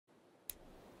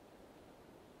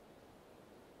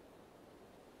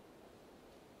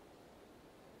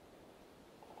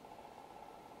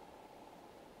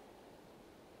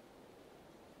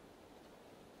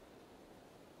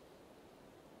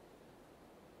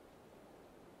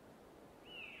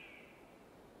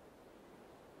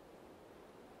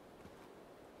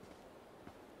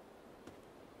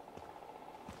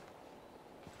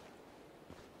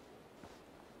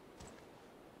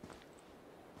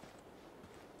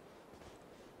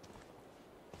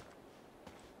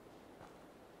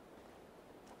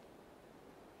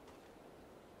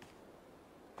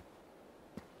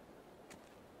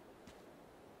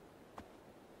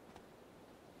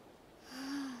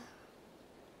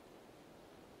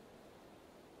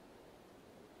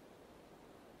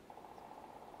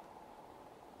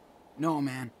No,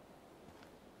 man.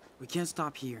 We can't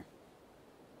stop here.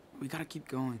 We gotta keep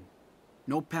going.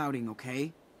 No pouting,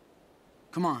 okay?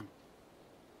 Come on.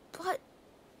 But...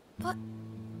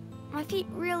 My feet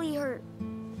really hurt.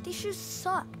 These shoes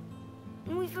suck.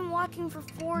 And we've been walking for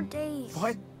 4 days.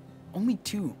 What? Only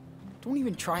 2. Don't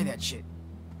even try that shit.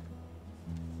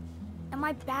 And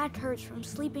my back hurts from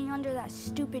sleeping under that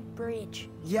stupid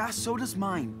bridge. Yeah, so does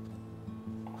mine.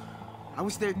 I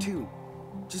was there too.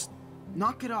 Just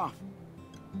knock it off.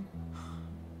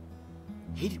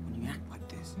 Hate it when you act like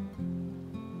this.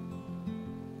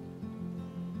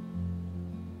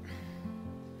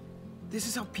 This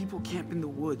is how people camp in the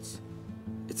woods.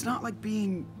 It's not like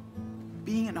being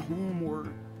at home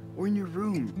or in your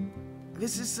room.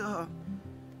 This is a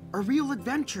real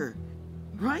adventure,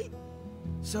 right?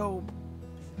 So,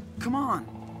 come on.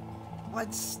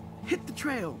 Let's hit the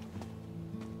trail.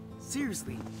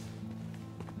 Seriously.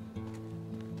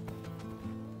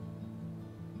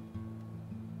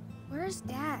 Where's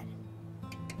Dad?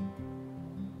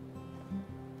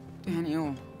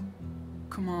 Daniel,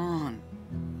 come on.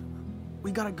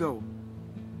 We gotta go.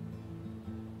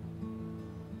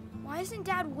 Why isn't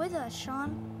Dad with us,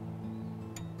 Sean?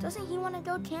 Doesn't he want to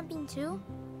go camping too?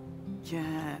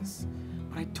 Yes,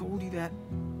 but I told you that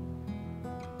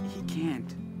he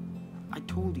can't. I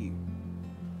told you.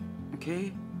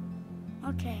 Okay?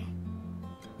 Okay.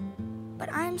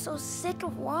 But I'm so sick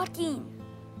of walking.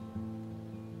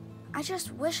 I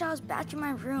just wish I was back in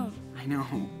my room. I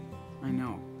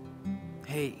know.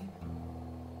 Hey,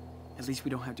 at least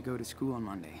we don't have to go to school on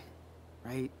Monday,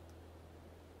 right?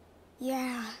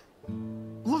 Yeah.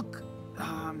 Look,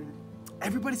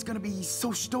 everybody's gonna be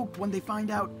so stoked when they find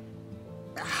out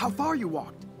how far you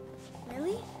walked.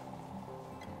 Really?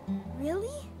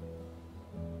 Really?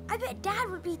 I bet Dad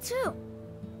would be too.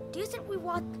 Do you think we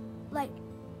walked, like,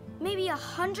 maybe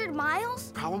 100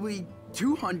 miles? Probably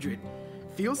 200.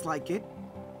 Feels like it.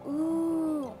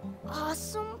 Ooh,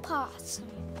 awesome possum.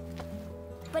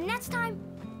 But next time,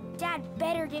 Dad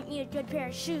better get me a good pair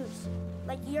of shoes,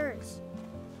 like yours.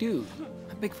 Dude,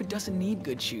 a Bigfoot doesn't need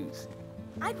good shoes.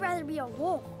 I'd rather be a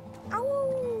wolf.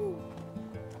 Ow!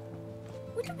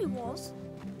 We could be wolves.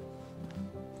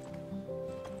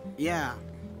 Yeah,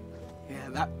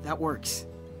 that works.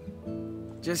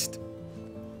 Just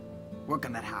work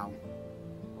on that how.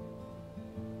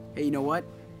 Hey, you know what?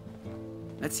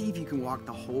 Let's see if you can walk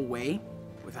the whole way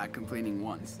without complaining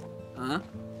once. Huh?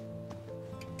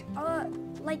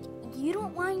 Like, you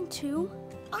don't whine too?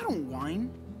 I don't whine.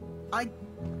 I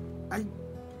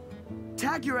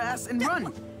tag your ass and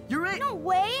run. You're it. No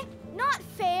way! Not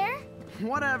fair!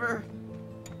 Whatever.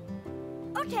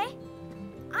 Okay.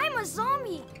 I'm a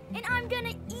zombie, and I'm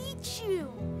gonna eat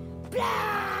you.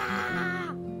 Blah!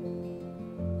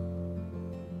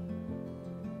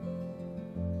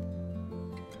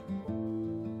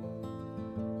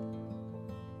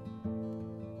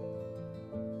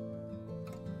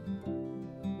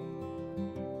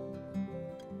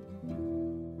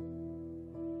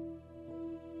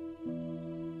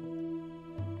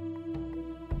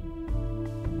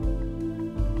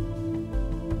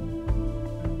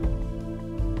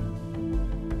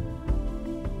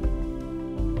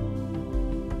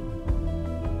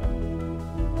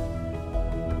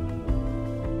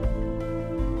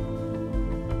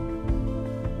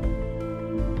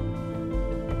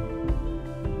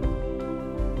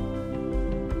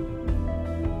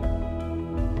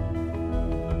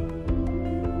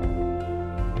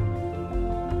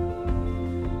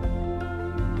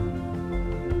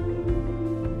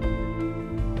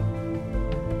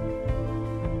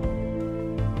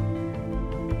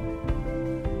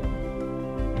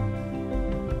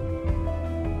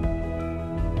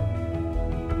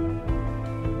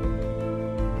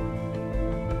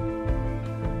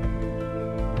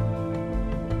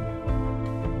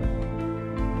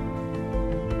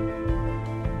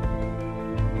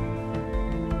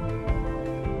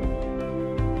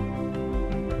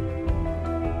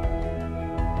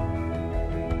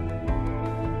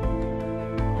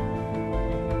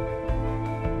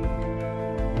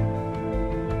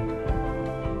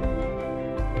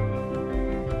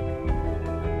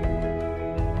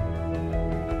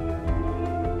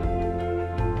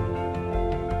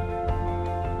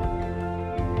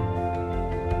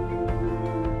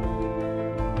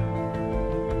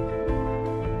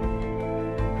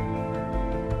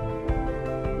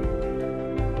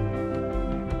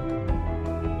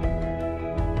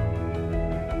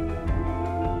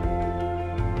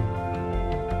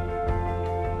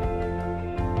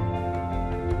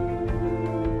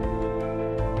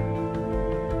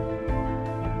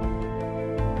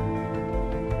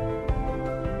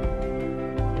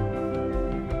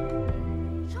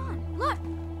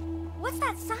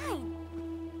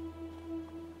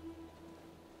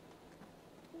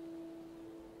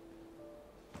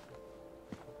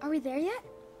 Are we there yet?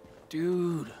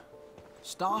 Dude,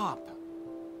 stop.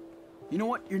 You know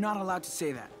what? You're not allowed to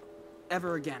say that.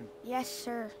 Ever again. Yes,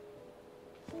 sir.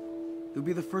 You'll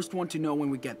be the first one to know when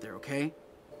we get there, okay?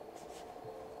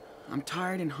 I'm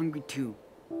tired and hungry too.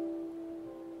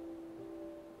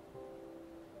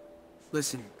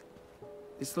 Listen,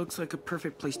 this looks like a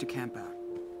perfect place to camp out.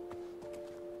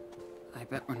 I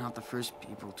bet we're not the first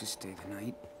people to stay the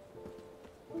night.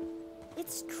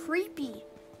 It's creepy.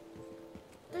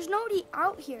 There's nobody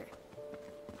out here.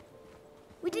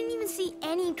 We didn't even see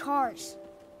any cars.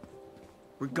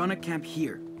 We're gonna camp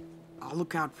here. I'll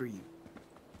look out for you.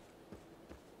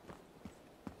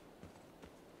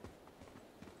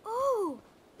 Oh,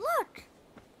 look!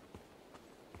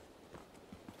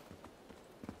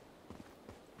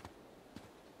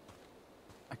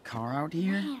 A car out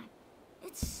here? Man,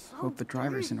 it's so Hope the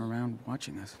driver dirty. isn't around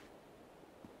watching us.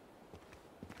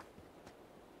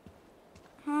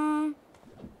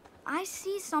 I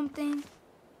see something.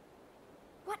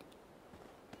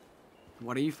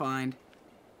 What do you find?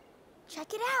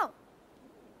 Check it out.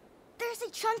 There's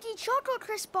a chunky Choco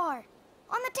Crisp bar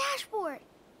on the dashboard.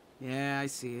 Yeah, I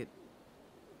see it.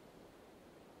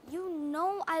 You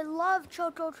know I love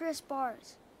Choco Crisp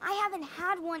bars. I haven't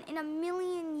had one in a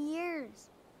million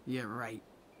years. Yeah, right.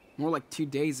 More like 2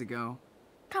 days ago.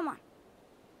 Come on.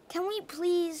 Can we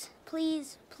please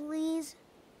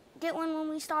get one when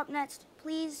we stop next,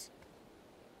 please?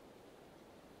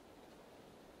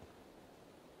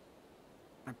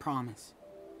 I promise.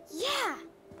 Yeah,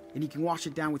 And you can wash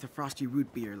it down with a frosty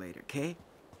root beer later, okay?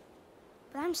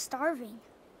 but I'm starving.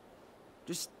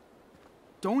 Just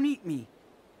don't eat me.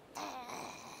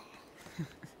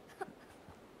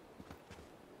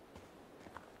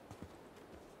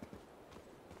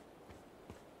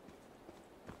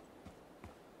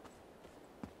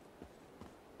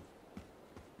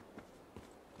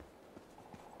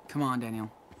 Come on, Daniel.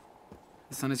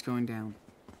 The sun is going down.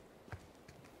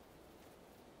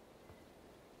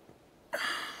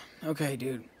 Okay,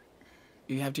 dude.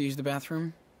 You have to use the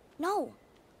bathroom? No,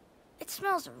 it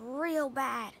smells real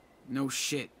bad. No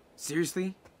shit.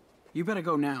 Seriously? You better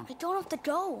go now. I don't have to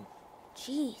go.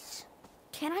 Jeez.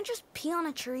 Can't I just pee on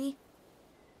a tree?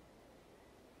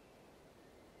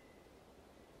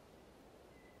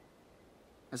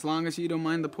 As long as you don't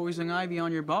mind the poison ivy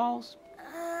on your balls.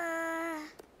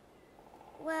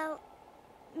 Well,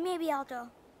 maybe I'll go.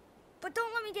 But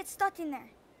don't let me get stuck in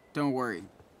there. Don't worry.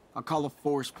 I'll call the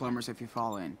forest plumbers if you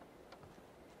fall in.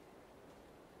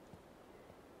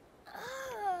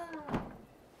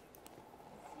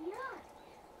 Yuck.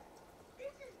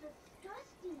 This is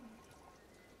disgusting.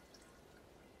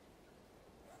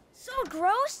 So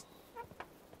gross.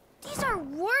 These are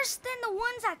worse than the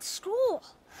ones at school.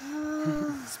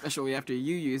 Especially after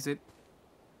you use it.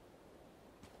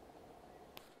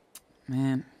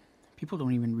 Man, people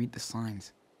don't even read the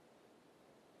signs.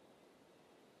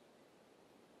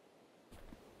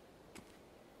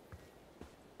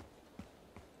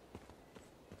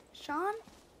 Sean?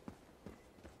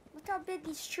 Look how big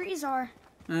these trees are.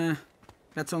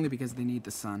 That's only because they need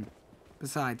the sun.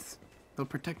 Besides, they'll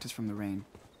protect us from the rain.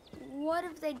 What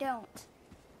if they don't?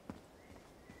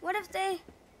 What if they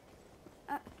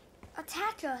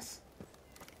attack us?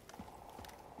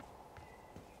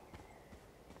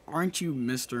 Aren't you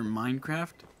Mr.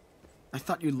 Minecraft? I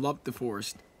thought you loved the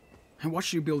forest. I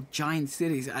watched you build giant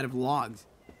cities out of logs.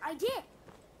 I did.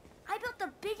 I built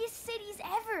the biggest cities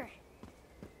ever.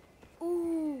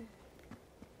 Ooh.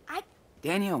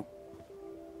 Daniel,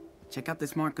 check out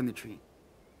this mark on the tree.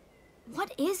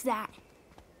 What is that?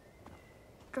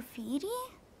 Graffiti?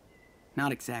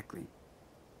 Not exactly.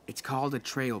 It's called a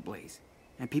trailblaze,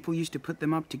 and people used to put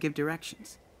them up to give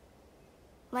directions.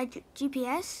 Like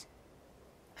GPS?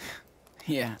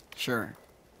 Yeah, sure.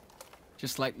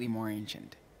 Just slightly more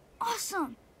ancient.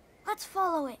 Awesome. Let's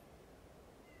follow it.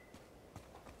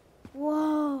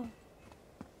 Whoa.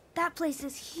 That place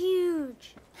is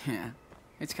huge. Yeah,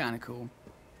 it's kind of cool.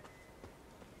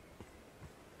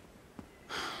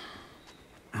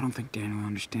 I don't think Daniel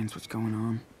understands what's going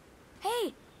on.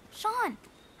 Hey, Sean,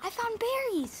 I found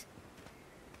berries.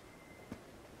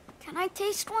 Can I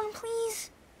taste one,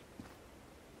 please?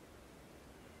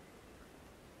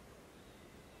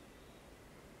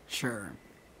 Sure.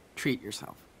 Treat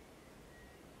yourself.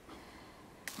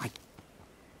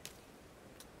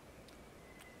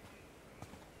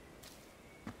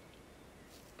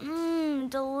 Mmm,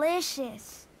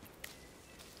 delicious.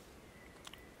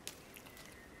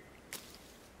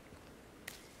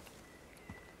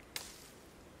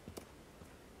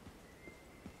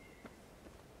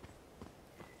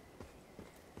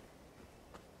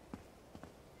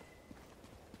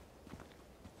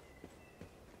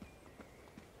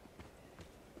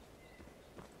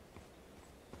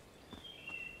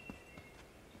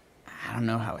 don't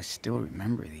know how I still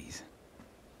remember these.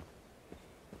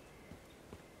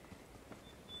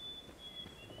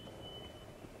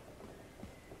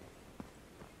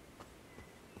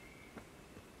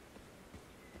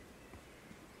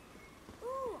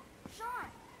 Ooh, Sean,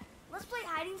 let's play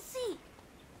hide and seek.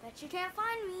 Bet you can't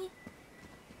find me.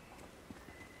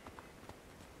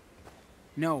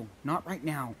 No, not right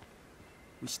now.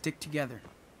 We stick together.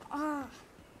 Ugh.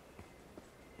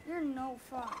 You're no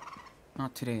fun.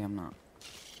 Not today, I'm not.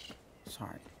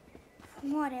 Sorry.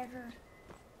 Whatever.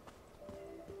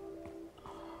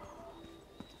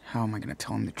 How am I gonna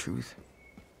tell him the truth?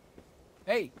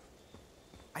 Hey!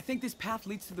 I think this path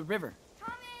leads to the river.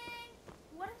 Coming!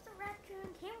 What if the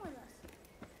raccoon came with us?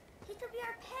 He could be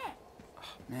our pet.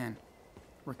 Oh, man,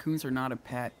 raccoons are not a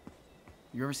pet.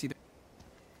 You ever see the...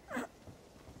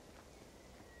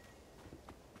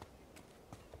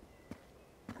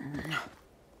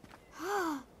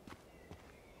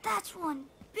 That's one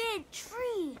big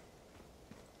tree.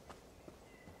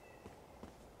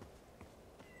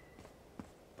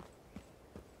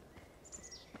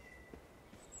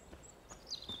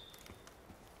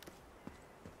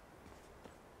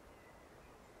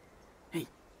 Hey,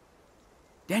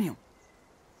 Daniel,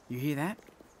 you hear that?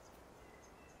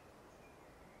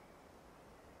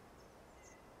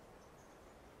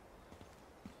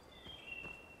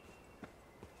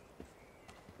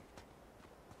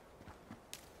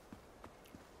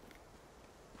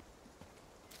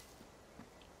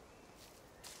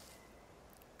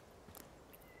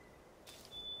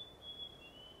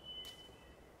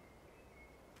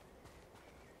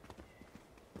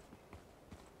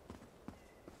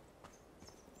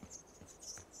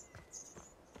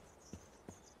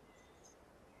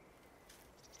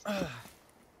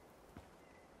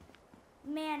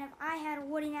 Man, if I had a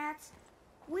wooden axe,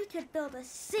 we could build a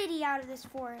city out of this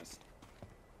forest.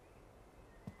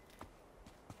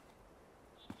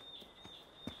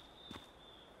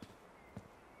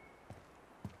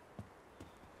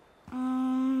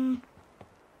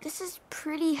 This is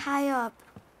pretty high up.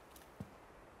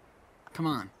 Come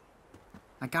on.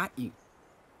 I got you.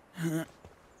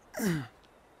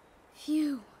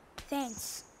 Phew,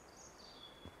 thanks.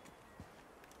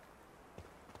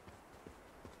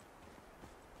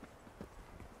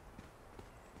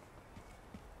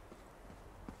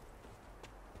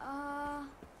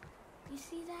 You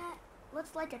see that?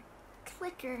 Looks like a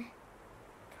clicker.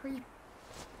 Creep.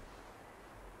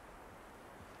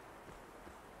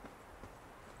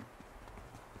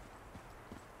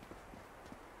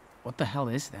 What the hell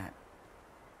is that?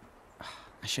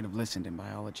 I should have listened in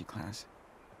biology class.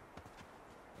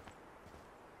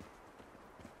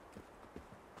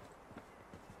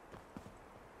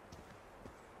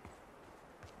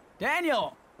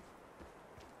 Daniel!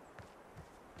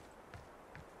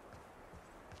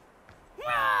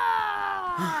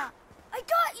 Ah! I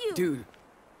got you! Dude,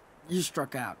 you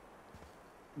struck out.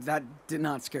 That did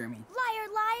not scare me. Liar,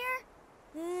 liar!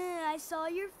 I saw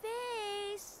your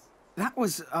face. That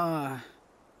was,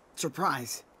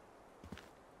 surprise.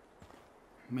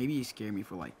 Maybe you scared me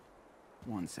for like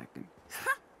 1 second.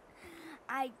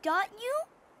 I got you,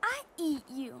 I eat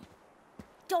you.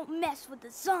 Don't mess with the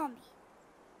zombie.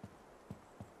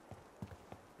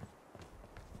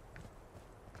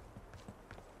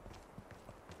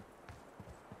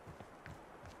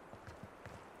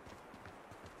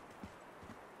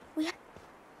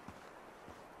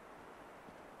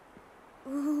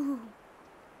 Ooh,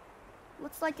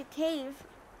 looks like a cave.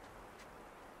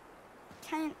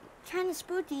 Kind of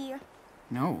spooky.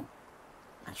 No,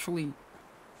 actually,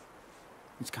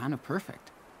 it's kind of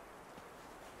perfect.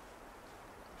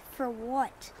 For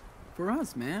what? For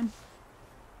us, man.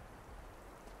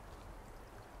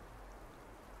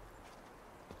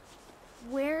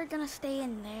 We're gonna stay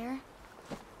in there?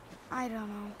 I don't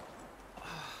know.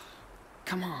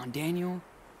 Come on, Daniel.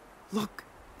 Look,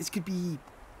 this could be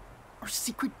our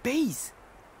secret base.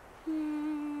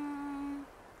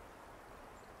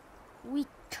 We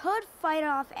could fight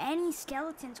off any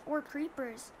skeletons or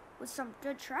creepers with some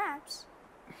good traps.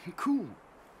 Cool.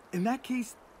 In that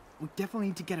case, we definitely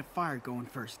need to get a fire going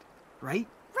first, right?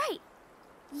 Right.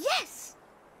 Yes.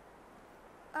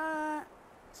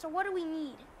 So what do we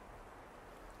need?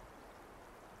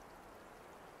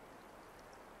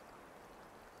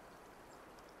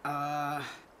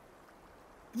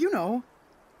 You know,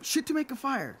 shit to make a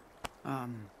fire.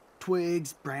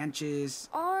 Twigs, branches.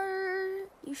 Are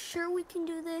you sure we can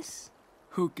do this?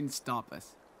 Who can stop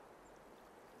us?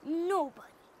 Nobody.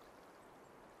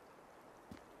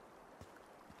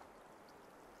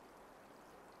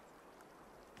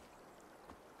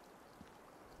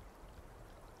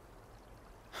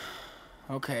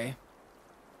 Okay,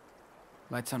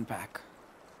 Let's unpack.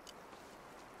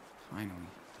 Finally.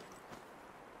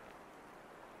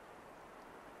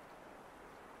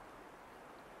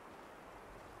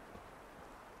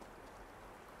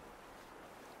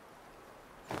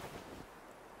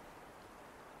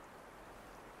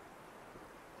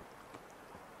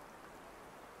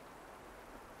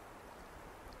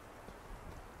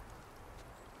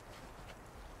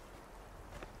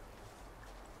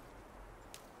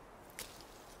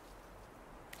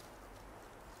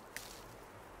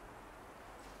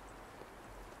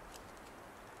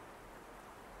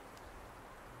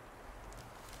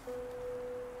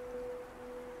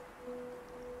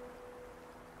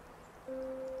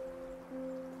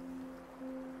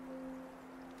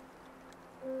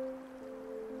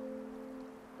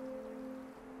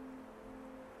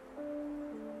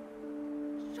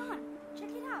 Sean, check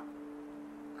it out.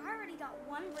 I already got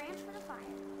one branch for the fire.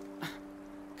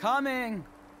 Coming!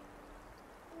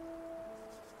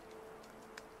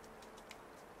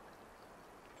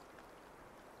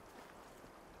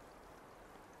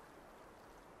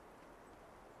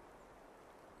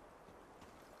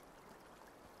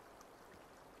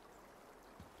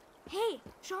 Hey,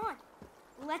 Sean,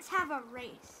 let's have a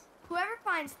race. Whoever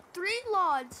finds 3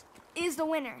 logs is the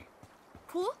winner.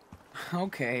 Cool?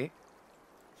 Okay.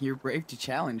 You're brave to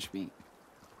challenge me.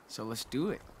 So let's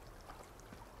do it.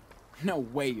 No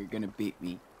way you're gonna beat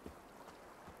me.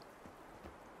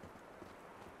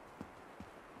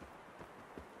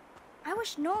 I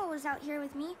wish Noah was out here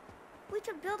with me. We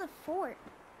could build a fort.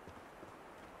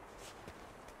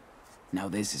 Now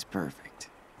this is perfect.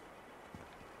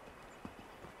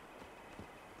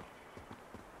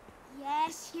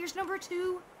 Yes, here's number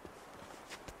 2.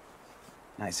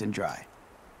 Nice and dry.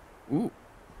 Ooh,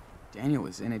 Daniel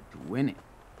is in it to win it.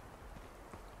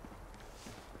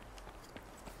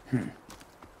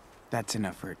 That's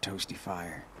enough for a toasty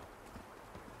fire.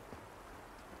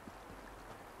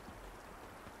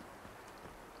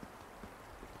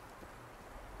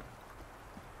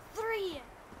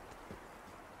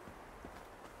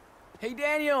 Hey,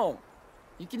 Daniel!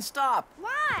 You can stop.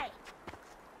 Why?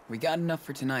 We got enough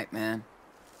for tonight, man.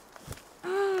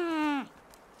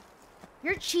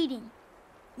 You're cheating.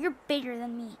 You're bigger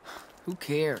than me. Who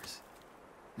cares?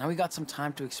 Now we got some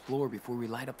time to explore before we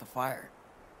light up the fire.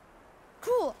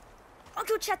 Cool. I'll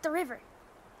go check the river.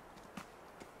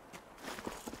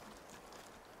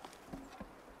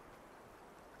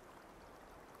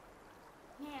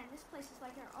 Man, this place is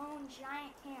like our own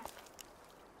giant camp.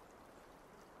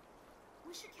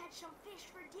 We should catch some fish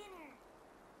for dinner.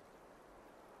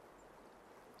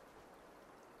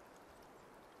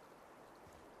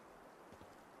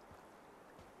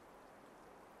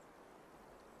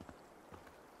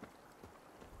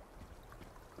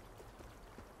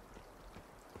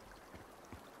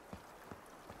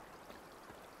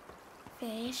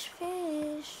 Fish,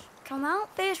 fish. Come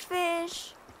out, fish,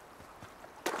 fish.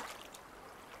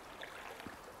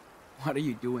 What are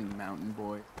you doing, mountain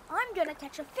boy? I'm gonna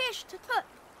catch a fish to cook.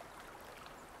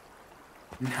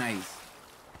 Nice.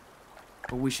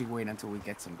 But we should wait until we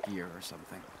get some gear or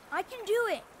something. I can do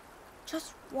it.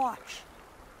 Just watch.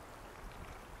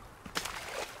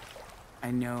 I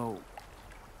know.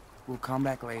 We'll come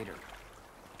back later.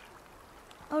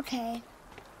 Okay.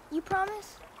 You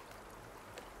promise?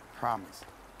 Promise.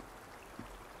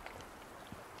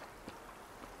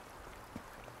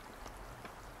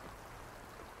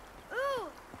 Ooh,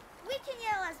 we can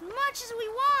yell as much as we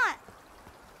want.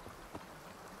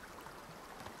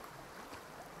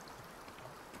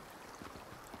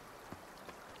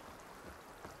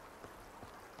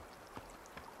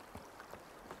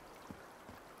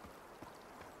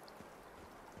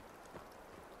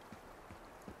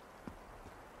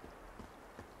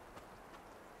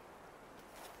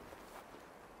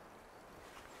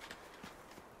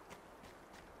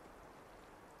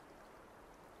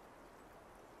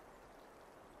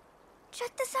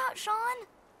 Check this out, Sean.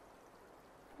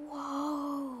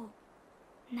 Whoa.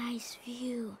 Nice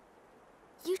view.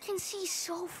 You can see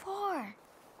so far.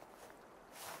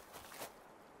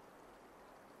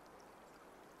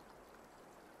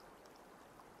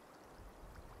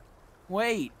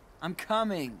 Wait, I'm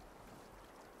coming.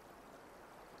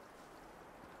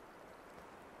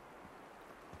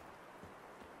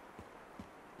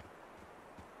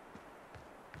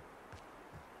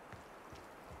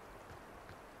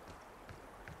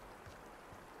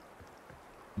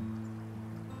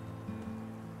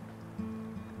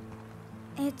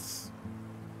 It's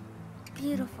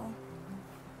beautiful.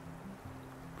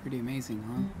 Pretty amazing,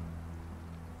 huh?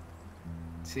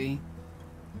 See?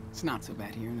 It's not so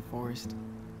bad here in the forest.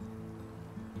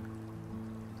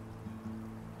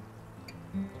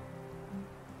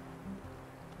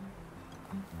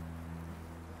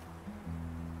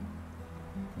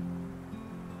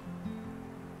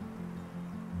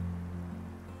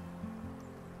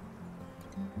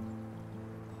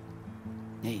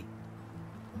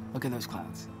 Look at those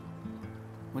clouds.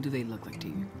 What do they look like to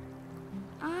you?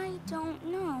 I don't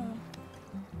know.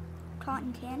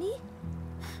 Cotton candy?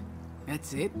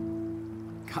 That's it?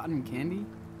 Cotton candy?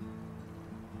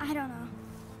 I don't know.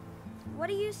 What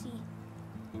do you see?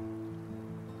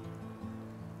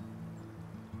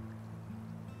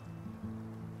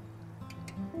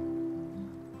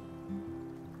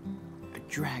 A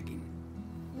dragon.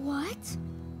 What?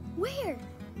 Where?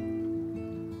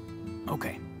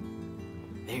 Okay.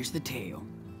 There's the tail.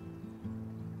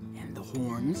 And the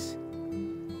horns.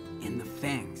 And the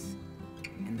fangs.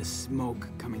 And the smoke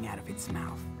coming out of its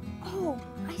mouth. Oh,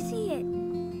 I see it.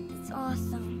 It's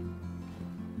awesome.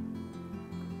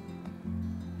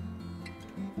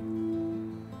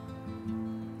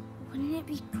 Wouldn't it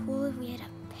be cool if we had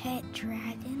a pet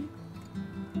dragon?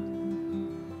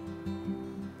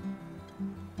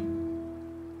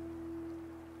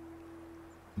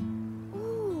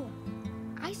 Ooh,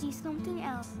 I see something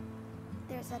else.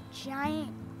 There's a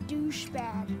giant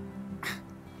douchebag.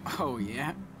 Oh,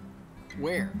 yeah?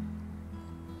 Where?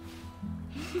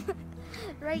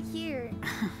 Right here.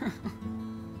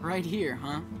 Right here,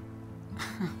 huh?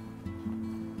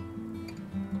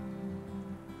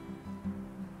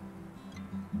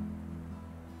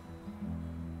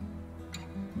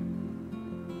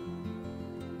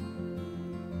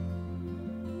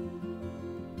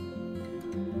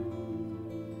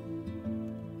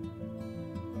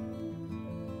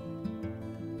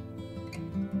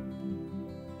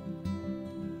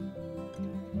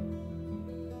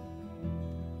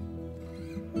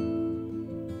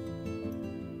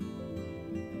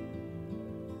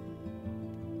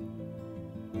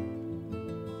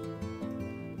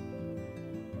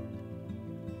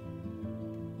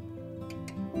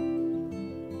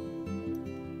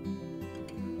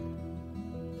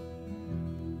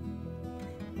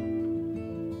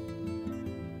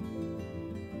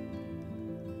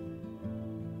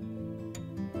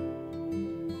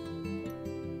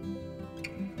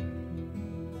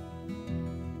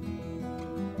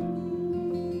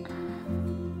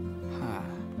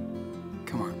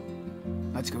 Come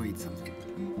on, let's go eat something.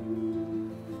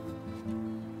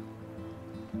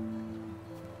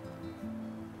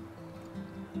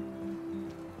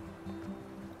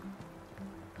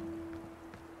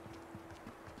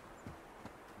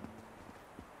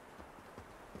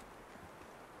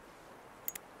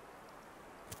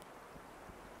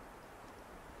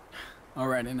 All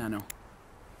right, Enano.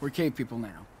 We're cave people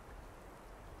now.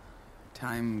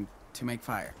 Time to make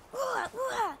fire.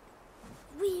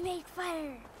 We make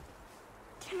fire.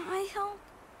 Can I help?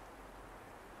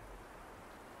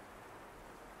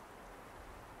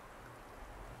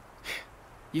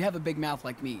 You have a big mouth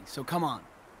like me, so come on.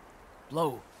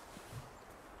 Blow.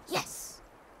 Yes.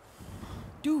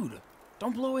 Dude,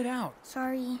 don't blow it out.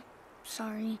 Sorry.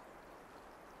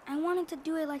 I wanted to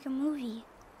do it like a movie.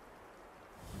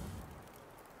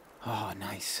 Oh,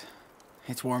 nice.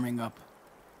 It's warming up.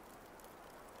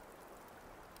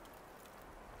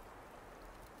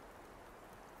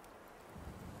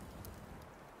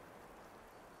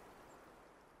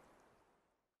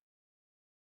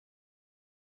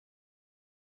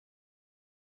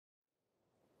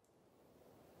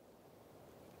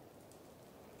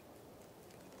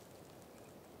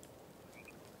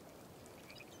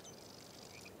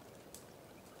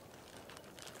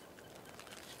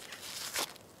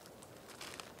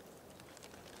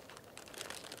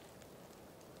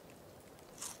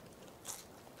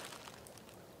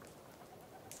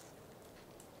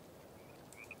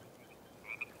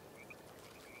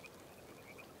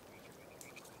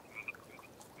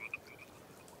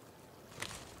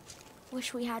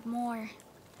 Wish we had more.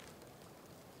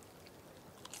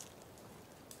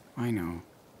 I know.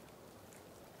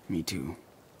 Me too.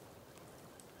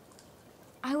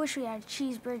 I wish we had a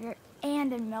cheeseburger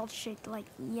and a milkshake like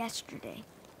yesterday.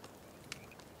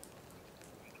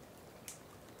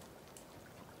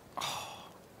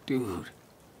 Dude,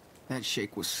 that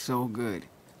shake was so good.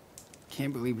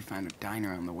 Can't believe we found a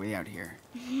diner on the way out here.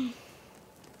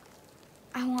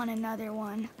 I want another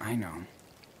one. I know.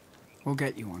 We'll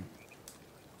get you one.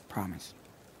 Promise.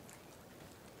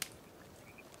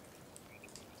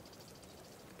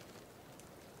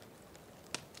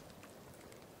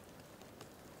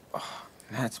 Oh,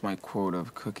 that's my quota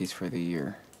of cookies for the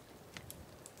year.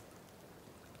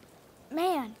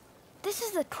 Man, this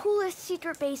is the coolest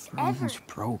secret base We're ever. almost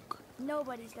broke.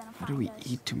 Nobody's gonna How find do we us.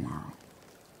 eat tomorrow?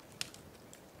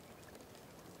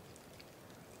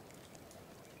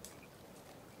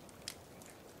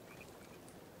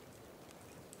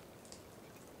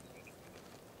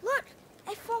 Look,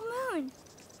 a full moon.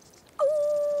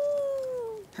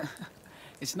 Ooh!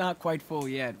 It's not quite full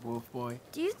yet, Wolf Boy.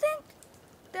 Do you think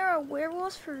there are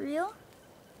werewolves for real?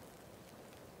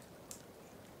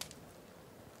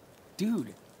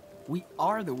 Dude, we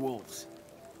are the wolves.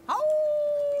 Ow!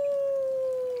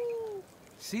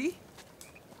 See?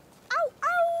 Ow, ow!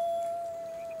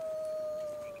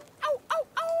 Ow, ow,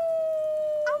 ow!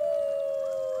 Ow!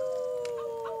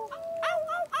 Ow, ow,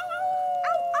 ow!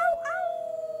 Ow, ow, ow!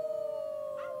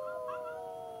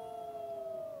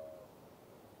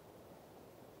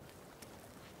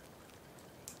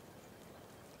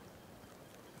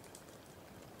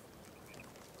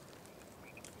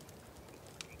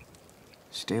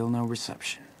 Still no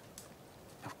reception.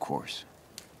 Of course.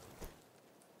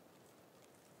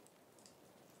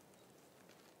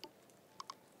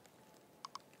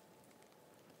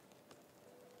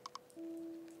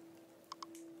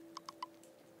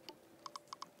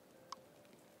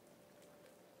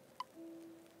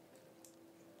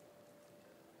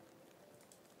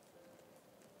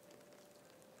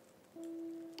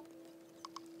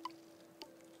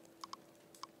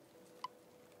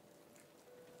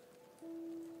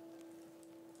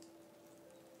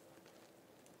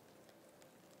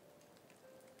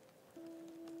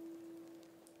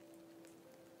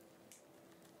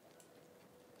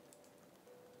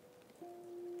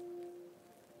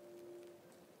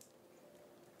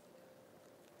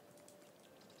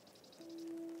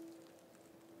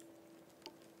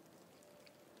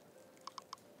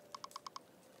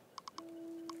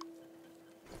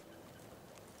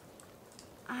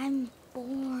 I'm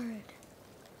bored.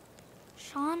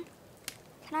 Sean,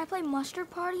 can I play Mustard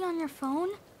Party on your phone?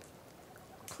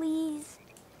 Please?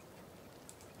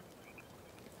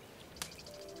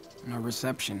 No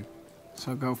reception,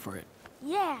 so go for it.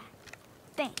 Yeah,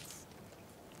 thanks.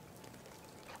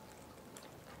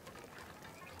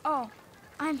 Oh,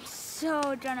 I'm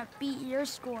so gonna beat your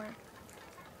score.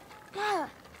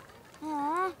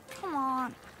 Aw, come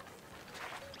on.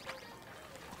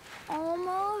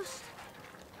 Almost.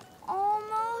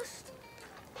 Almost.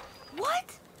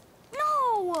 What?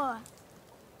 No!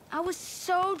 I was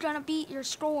so gonna beat your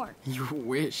score. You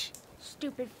wish.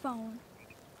 Stupid phone.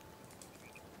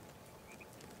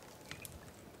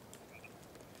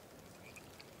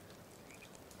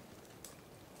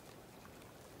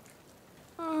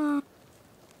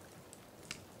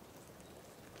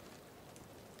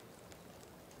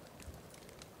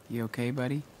 You okay,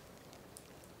 buddy?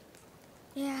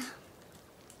 Yeah.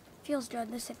 Feels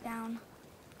good to sit down.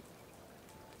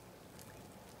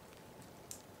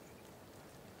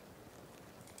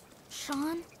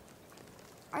 Sean,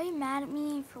 are you mad at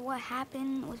me for what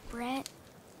happened with Brett?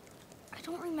 I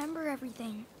don't remember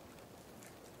everything.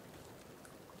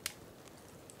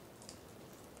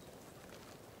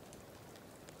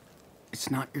 It's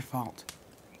not your fault.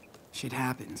 Shit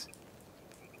happens.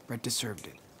 Brett deserved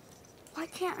it. Why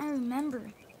can't I remember?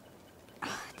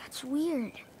 That's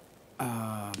weird.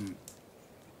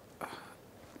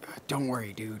 Don't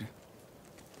worry, dude.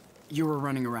 You were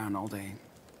running around all day.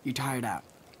 You tired out.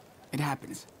 It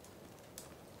happens.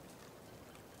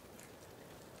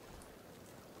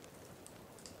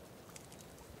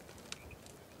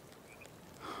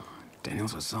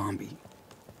 Daniel's a zombie.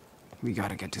 We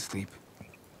gotta get to sleep.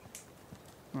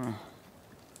 You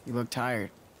look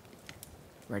tired.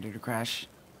 Ready to crash?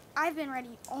 I've been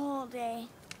ready all day.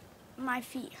 My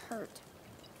feet hurt.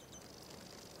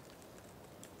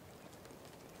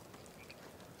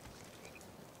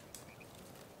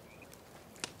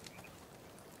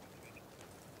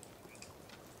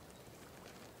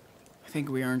 I think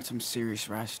we earned some serious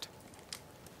rest.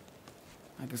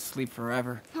 I could sleep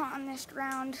forever. Not on this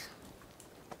ground.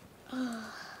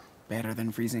 Better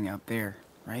than freezing out there,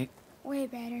 right? Way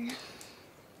better.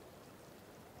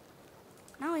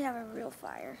 Now we have a real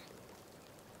fire.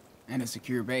 And a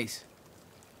secure base.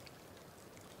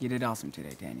 You did awesome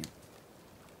today, Daniel.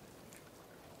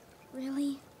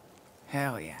 Really?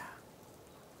 Hell yeah.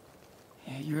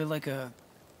 Yeah, you're like a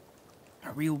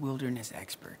real wilderness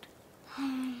expert.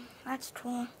 That's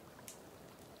cool.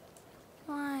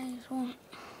 My eyes won't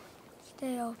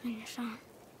stay open, Sean.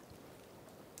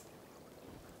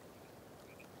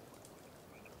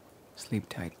 Sleep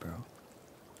tight, bro.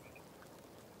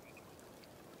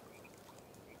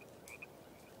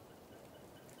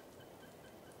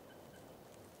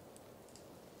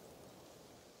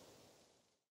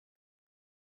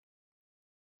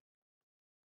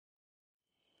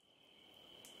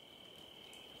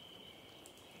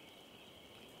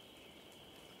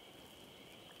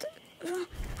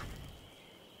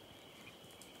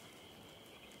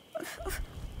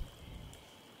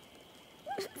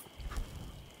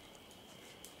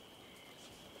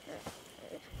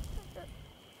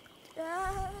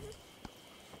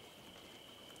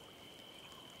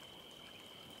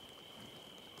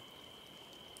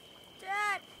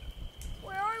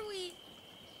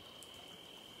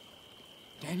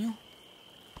 Daniel?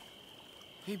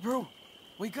 Hey, bro,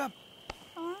 wake up.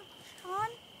 Sean?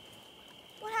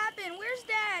 What happened? Where's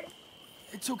Dad?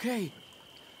 It's okay.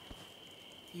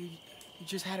 You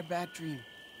just had a bad dream.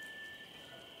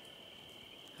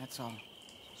 That's all.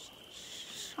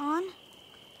 Sean?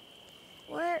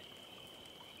 Where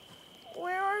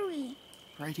are we?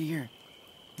 Right here,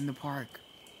 in the park.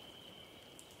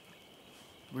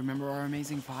 Remember our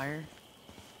amazing fire?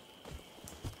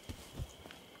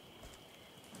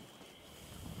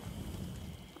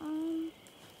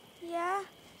 Yeah?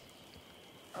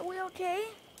 Are we okay?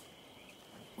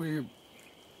 We're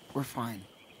fine.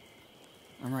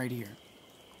 I'm right here.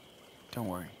 Don't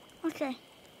worry. Okay.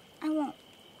 I won't.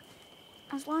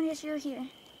 As long as you're here.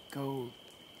 Go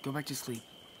back to sleep.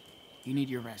 You need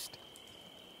your rest.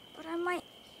 But I might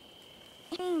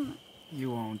aim.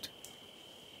 You won't.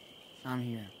 I'm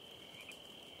here.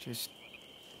 Just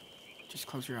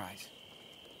close your eyes.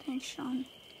 Thanks, Sean.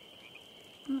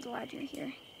 I'm glad you're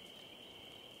here.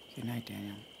 Good night,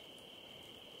 Daniel.